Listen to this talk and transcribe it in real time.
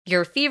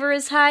Your fever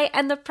is high,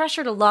 and the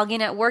pressure to log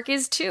in at work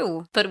is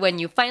too. But when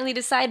you finally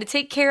decide to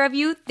take care of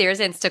you, there's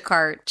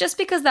Instacart. Just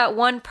because that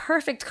one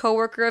perfect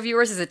coworker of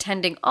yours is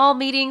attending all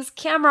meetings,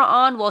 camera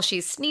on while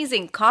she's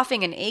sneezing,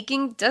 coughing, and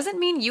aching, doesn't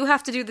mean you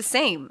have to do the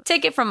same.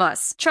 Take it from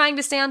us. Trying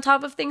to stay on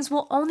top of things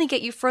will only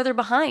get you further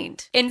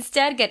behind.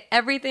 Instead, get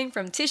everything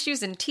from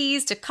tissues and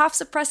teas to cough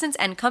suppressants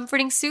and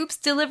comforting soups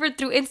delivered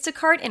through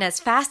Instacart in as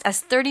fast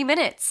as 30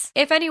 minutes.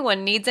 If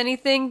anyone needs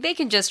anything, they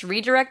can just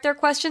redirect their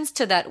questions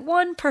to that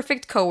one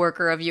perfect coworker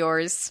of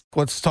yours.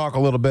 Let's talk a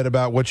little bit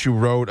about what you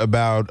wrote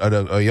about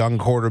a young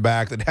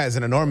quarterback that has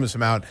an enormous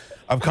amount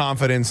of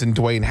confidence in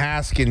Dwayne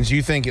Haskins.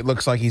 You think it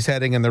looks like he's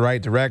heading in the right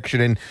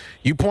direction, and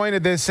you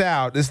pointed this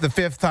out. This is the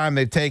fifth time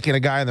they've taken a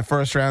guy in the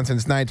first round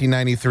since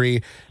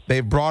 1993.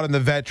 They've brought in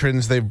the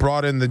veterans. They've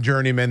brought in the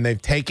journeymen.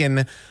 They've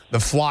taken the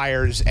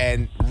flyers,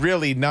 and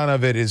really none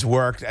of it has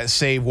worked,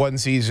 save one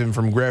season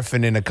from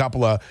Griffin and a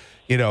couple of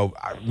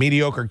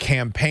mediocre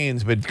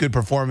campaigns, but good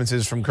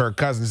performances from Kirk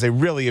Cousins. They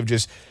really have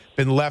just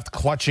been left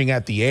clutching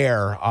at the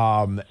air.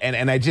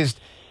 And I just,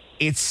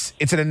 it's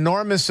an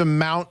enormous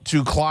amount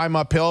to climb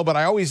uphill. But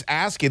I always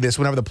ask you this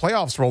whenever the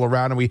playoffs roll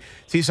around and we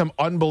see some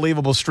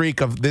unbelievable streak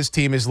of this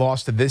team has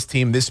lost to this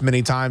team this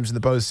many times in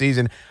the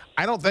postseason.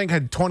 I don't think a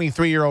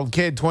 23-year-old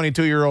kid,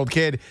 22-year-old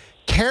kid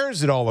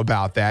cares at all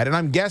about that. And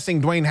I'm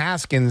guessing Dwayne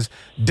Haskins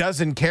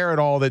doesn't care at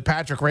all that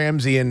Patrick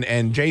Ramsey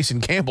and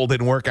Jason Campbell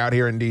didn't work out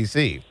here in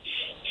D.C.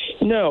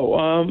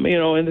 No,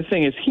 and the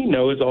thing is, he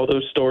knows all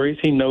those stories.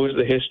 He knows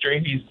the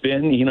history. He's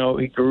been, he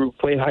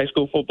played high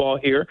school football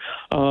here,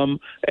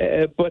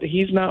 but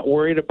he's not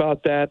worried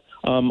about that.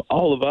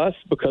 All of us,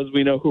 because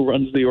we know who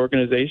runs the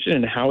organization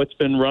and how it's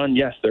been run.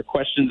 Yes, there are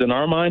questions in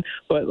our mind,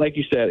 but like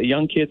you said, a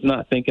young kid's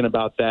not thinking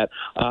about that.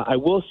 I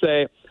will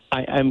say,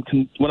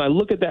 when I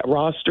look at that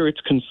roster, it's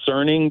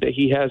concerning that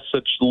he has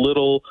such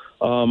little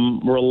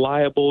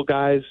reliable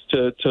guys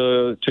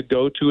to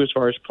go to as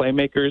far as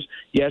playmakers.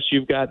 Yes,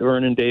 you've got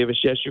Vernon Davis.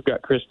 Yes, you've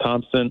got Chris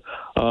Thompson.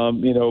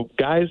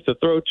 Guys to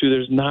throw to.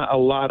 There's not a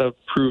lot of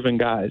proven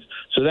guys,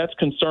 so that's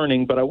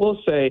concerning. But I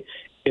will say,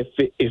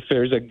 if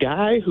there's a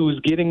guy who's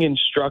getting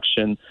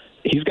instruction.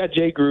 He's got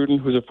Jay Gruden,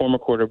 who's a former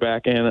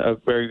quarterback and a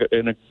very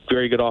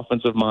good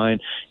offensive mind.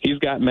 He's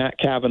got Matt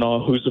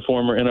Cavanaugh, who's a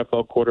former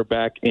NFL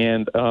quarterback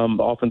and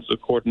offensive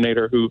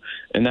coordinator, who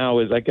and now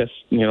is, I guess,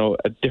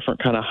 a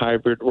different kind of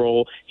hybrid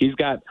role. He's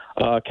got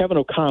Kevin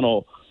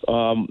O'Connell,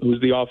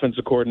 who's the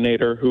offensive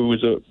coordinator, who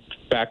was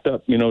backed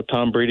up,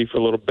 Tom Brady for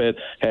a little bit,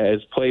 has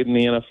played in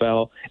the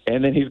NFL.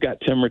 And then he's got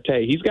Tim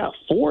Rattay. He's got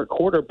 4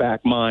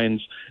 quarterback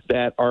minds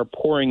that are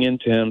pouring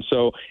into him.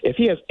 So if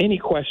he has any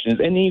questions,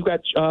 and then you've got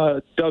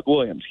Doug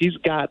Williams. He's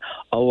got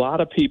a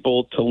lot of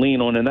people to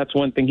lean on, and that's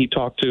one thing he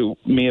talked to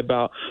me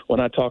about when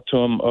I talked to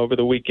him over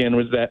the weekend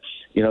was that,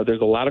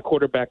 there's a lot of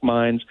quarterback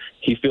minds.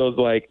 He feels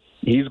like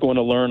he's going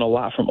to learn a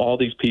lot from all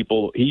these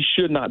people. He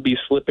should not be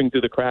slipping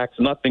through the cracks.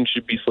 Nothing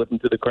should be slipping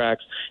through the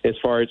cracks as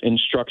far as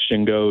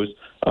instruction goes.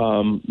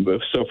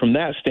 So from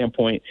that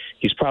standpoint,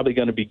 he's probably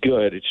going to be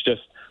good. It's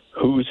just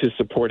who's his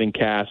supporting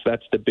cast.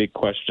 That's the big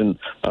question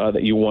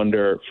that you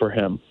wonder for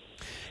him.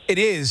 It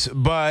is,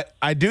 but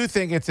I do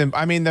think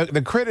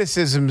the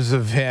criticisms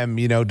of him,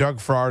 Doug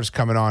Farrar's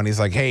coming on. He's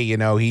like, hey,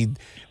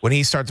 when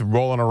he starts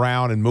rolling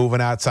around and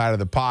moving outside of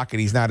the pocket,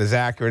 he's not as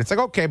accurate. It's like,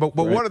 okay, but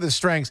Right. What are the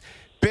strengths?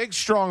 Big,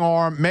 strong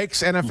arm,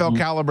 makes NFL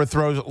caliber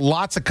throws,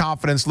 lots of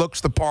confidence, looks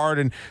the part,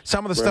 and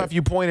some of the stuff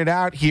you pointed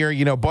out here,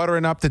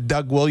 buttering up to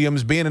Doug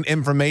Williams, being an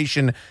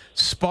information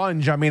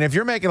sponge. I mean, if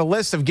you're making a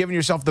list of giving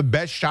yourself the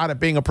best shot at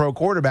being a pro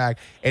quarterback,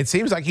 it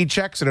seems like he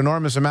checks an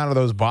enormous amount of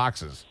those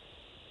boxes.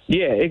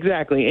 Yeah,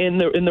 exactly.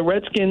 And the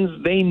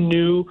Redskins, they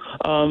knew,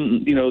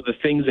 the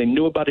things. They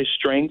knew about his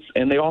strengths,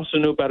 and they also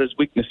knew about his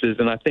weaknesses.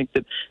 And I think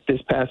that this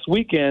past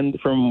weekend,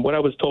 from what I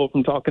was told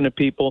from talking to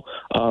people,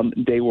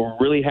 they were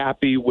really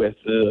happy with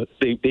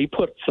they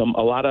put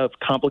a lot of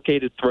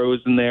complicated throws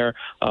in there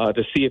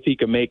to see if he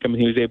could make them.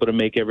 He was able to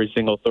make every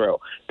single throw.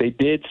 They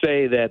did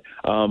say that,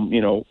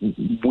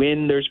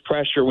 when there's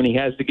pressure, when he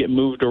has to get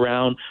moved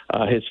around,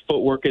 his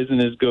footwork isn't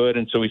as good,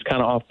 and so he's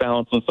kind of off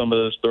balance on some of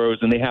those throws,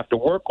 and they have to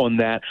work on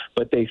that.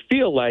 But they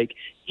feel like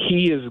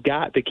he has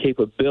got the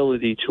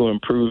capability to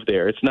improve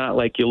there. It's not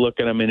like you look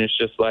at him and it's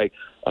just like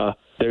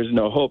there's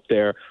no hope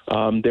there.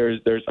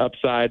 There's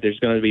upside. There's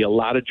going to be a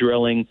lot of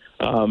drilling,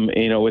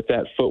 with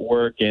that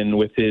footwork and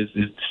with his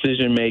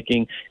decision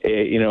making.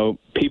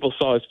 People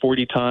saw his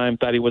 40 time,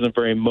 thought he wasn't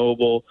very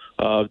mobile,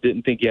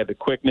 didn't think he had the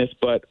quickness.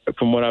 But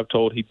from what I've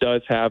told, he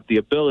does have the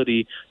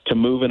ability to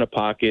move in a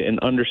pocket and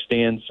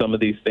understand some of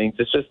these things.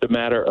 It's just a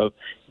matter of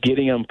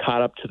getting him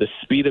caught up to the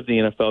speed of the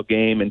NFL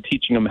game and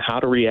teaching him how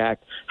to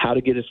react, how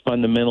to get his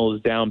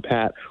fundamentals down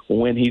pat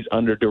when he's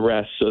under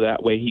duress, so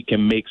that way he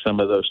can make some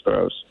of those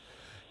throws.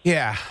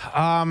 Yeah.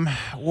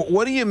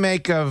 What do you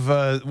make of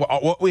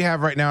what we have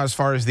right now as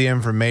far as the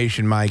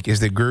information, Mike, is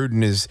that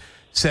Gruden has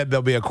said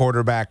there'll be a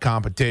quarterback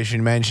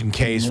competition, mentioned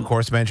Case, of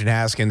course, mentioned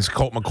Haskins.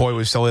 Colt McCoy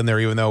was still in there,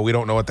 even though we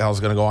don't know what the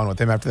hell's going to go on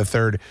with him after the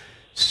third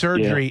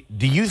surgery.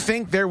 Do you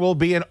think there will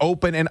be an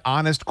open and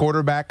honest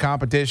quarterback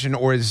competition,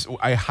 or is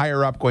a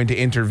higher up going to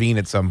intervene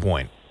at some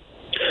point?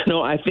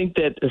 No, I think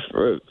that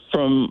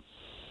from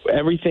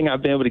everything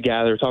I've been able to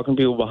gather, talking to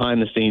people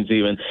behind the scenes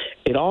even,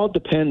 it all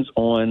depends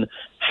on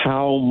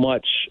how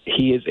much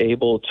he is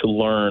able to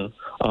learn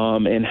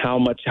and how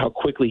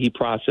quickly he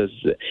processes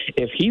it.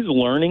 If he's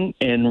learning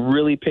and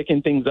really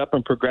picking things up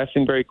and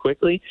progressing very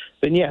quickly,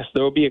 then yes,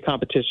 there will be a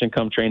competition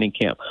come training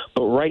camp.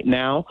 But right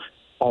now,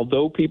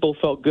 although people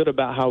felt good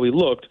about how he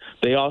looked,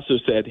 they also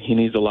said he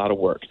needs a lot of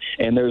work.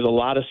 And there's a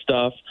lot of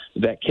stuff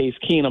that Case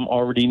Keenum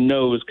already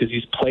knows because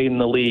he's played in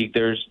the league.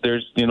 There's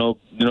the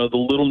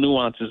little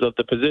nuances of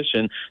the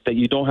position that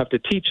you don't have to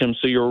teach him,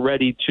 so you're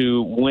ready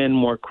to win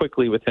more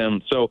quickly with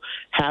him. So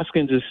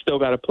Haskins has still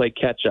got to play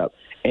catch up.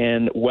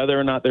 And whether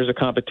or not there's a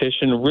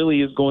competition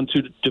really is going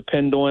to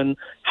depend on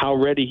how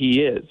ready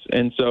he is.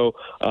 And so,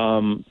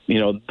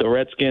 the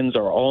Redskins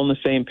are all on the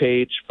same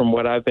page from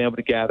what I've been able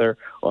to gather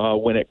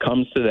when it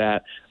comes to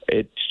that.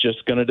 It's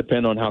just going to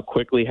depend on how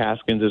quickly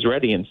Haskins is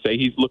ready. And say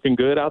he's looking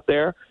good out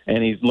there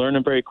and he's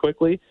learning very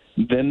quickly,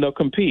 then they'll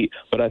compete.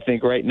 But I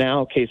think right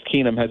now Case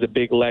Keenum has a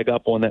big leg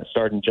up on that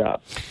starting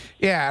job.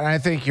 Yeah, and I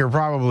think you're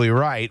probably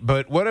right.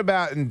 But what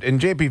about, and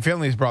JP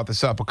Finley's brought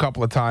this up a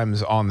couple of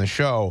times on the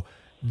show,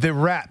 the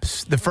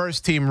reps, the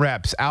first team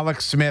reps.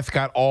 Alex Smith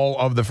got all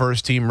of the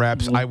first team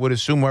reps. I would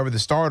assume whoever the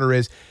starter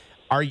is.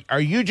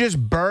 Are you just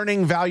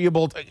burning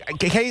valuable?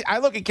 I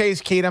look at Case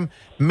Keenum.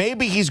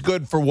 Maybe he's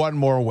good for one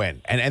more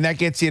win, and that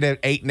gets you to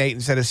 8-8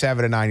 instead of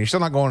 7-9. You're still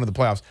not going to the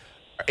playoffs.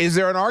 Is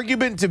there an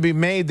argument to be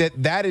made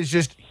that is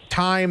just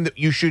time that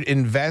you should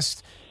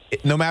invest,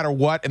 no matter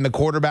what, in the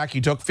quarterback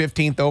you took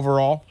 15th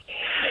overall?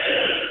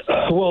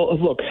 Well,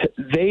 look,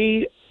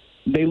 they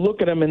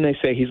look at him and they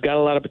say he's got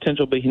a lot of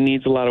potential, but he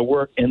needs a lot of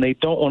work, and they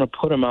don't want to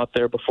put him out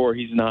there before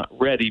he's not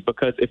ready,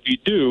 because if you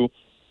do,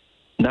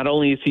 not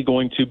only is he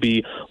going to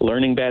be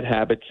learning bad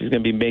habits, he's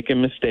going to be making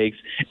mistakes,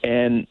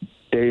 and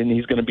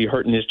he's going to be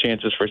hurting his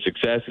chances for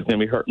success. He's going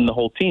to be hurting the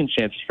whole team's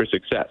chances for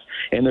success.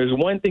 And there's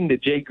one thing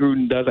that Jay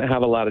Gruden doesn't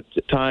have a lot of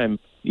time.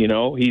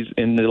 He's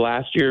in the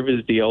last year of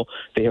his deal.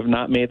 They have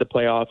not made the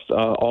playoffs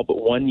all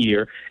but 1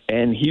 year,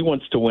 and he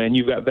wants to win.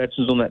 You've got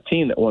veterans on that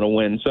team that want to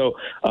win. So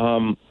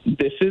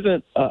this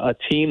isn't a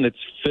team that's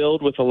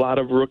filled with a lot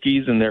of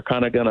rookies, and they're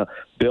kind of going to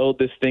build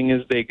this thing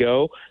as they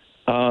go.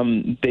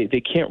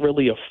 They can't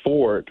really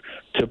afford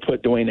to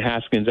put Dwayne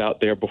Haskins out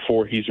there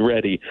before he's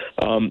ready.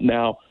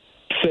 Now,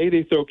 say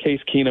they throw Case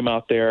Keenum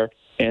out there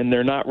and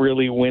they're not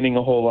really winning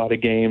a whole lot of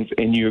games,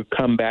 and you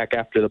come back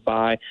after the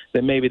bye,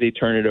 then maybe they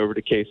turn it over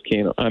to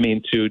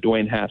to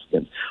Dwayne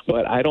Haskins.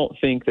 But I don't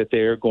think that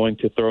they're going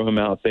to throw him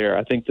out there.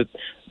 I think that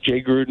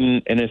Jay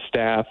Gruden and his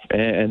staff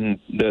and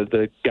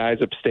the guys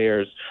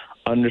upstairs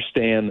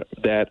understand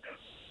that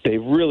they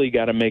really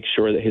got to make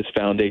sure that his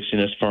foundation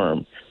is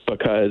firm,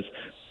 because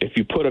if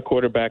you put a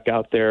quarterback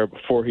out there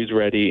before he's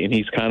ready and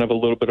he's kind of a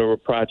little bit of a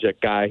project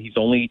guy, he's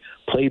only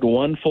played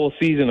one full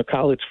season of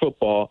college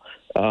football,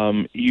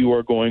 you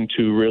are going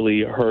to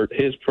really hurt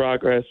his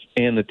progress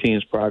and the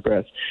team's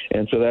progress.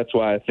 And so that's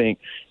why I think,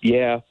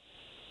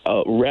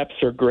 reps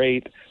are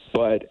great,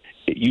 but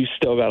you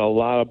still got a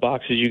lot of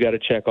boxes you got to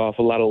check off,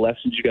 a lot of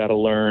lessons you got to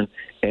learn,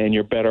 and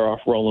you're better off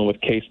rolling with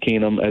Case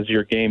Keenum as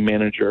your game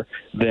manager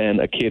than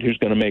a kid who's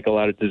going to make a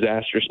lot of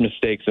disastrous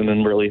mistakes and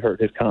then really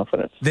hurt his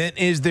confidence. Then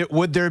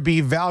would there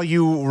be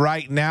value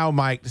right now,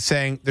 Mike,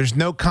 saying there's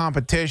no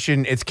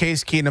competition, it's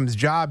Case Keenum's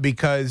job,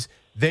 because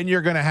then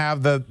you're going to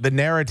have the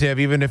narrative,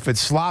 even if it's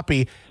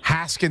sloppy,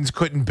 Haskins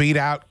couldn't beat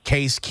out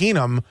Case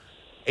Keenum.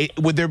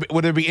 Would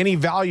there be any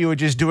value in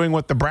just doing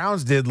what the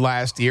Browns did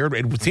last year?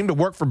 It seemed to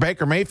work for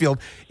Baker Mayfield,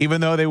 even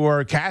though they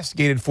were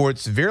castigated for it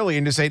severely,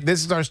 and to say,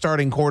 this is our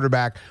starting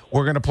quarterback.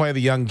 We're going to play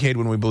the young kid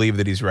when we believe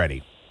that he's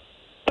ready.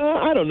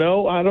 I don't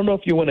know. I don't know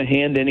if you want to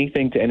hand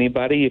anything to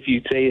anybody. If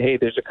you say, hey,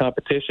 there's a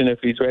competition, if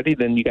he's ready,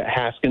 then you got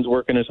Haskins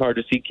working as hard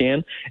as he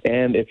can.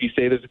 And if you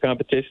say there's a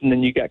competition,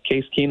 then you got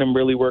Case Keenum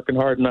really working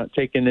hard, not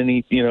taking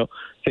any,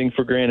 thing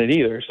for granted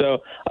either. So,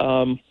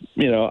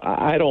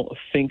 I don't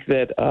think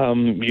that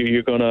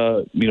you're going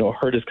to,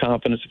 hurt his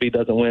confidence if he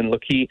doesn't win.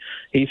 Look, he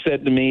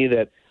said to me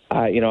that,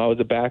 I was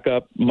a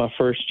backup my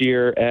first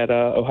year at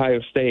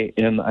Ohio State,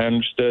 and I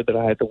understood that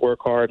I had to work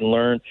hard and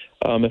learn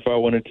if I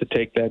wanted to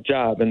take that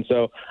job. And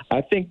so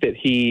I think that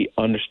he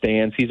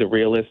understands. He's a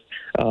realist.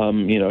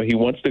 He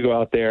wants to go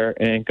out there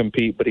and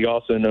compete, but he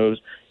also knows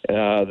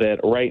that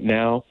right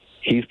now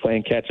he's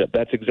playing catch-up.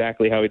 That's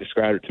exactly how he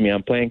described it to me.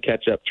 I'm playing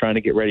catch-up, trying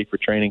to get ready for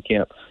training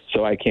camp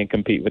so I can't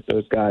compete with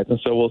those guys. And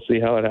so we'll see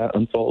how it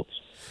unfolds.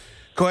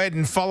 Go ahead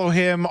and follow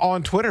him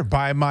on Twitter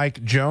by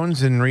Mike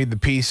Jones and read the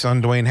piece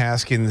on Dwayne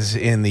Haskins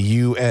in the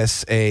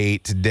USA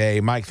Today.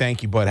 Mike,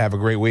 thank you, bud. Have a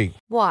great week.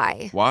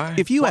 Why?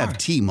 If you have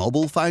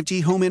T-Mobile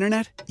 5G home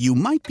internet, you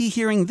might be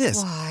hearing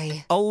this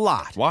a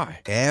lot.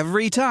 Why?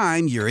 Every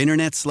time your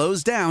internet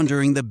slows down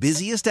during the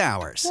busiest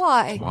hours.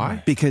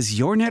 Why? Because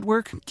your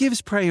network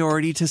gives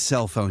priority to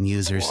cell phone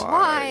users.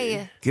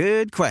 Why?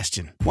 Good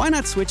question. Why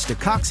not switch to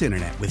Cox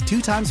Internet with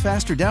 2 times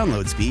faster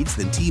download speeds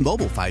than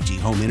T-Mobile 5G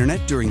home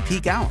internet during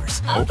peak hours?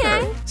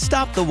 Okay.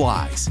 Stop the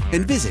whys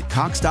and visit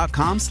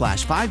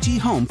cox.com/5G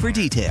home for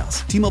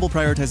details. T-Mobile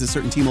prioritizes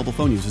certain T-Mobile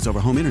phone users over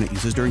home internet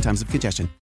users during times of congestion.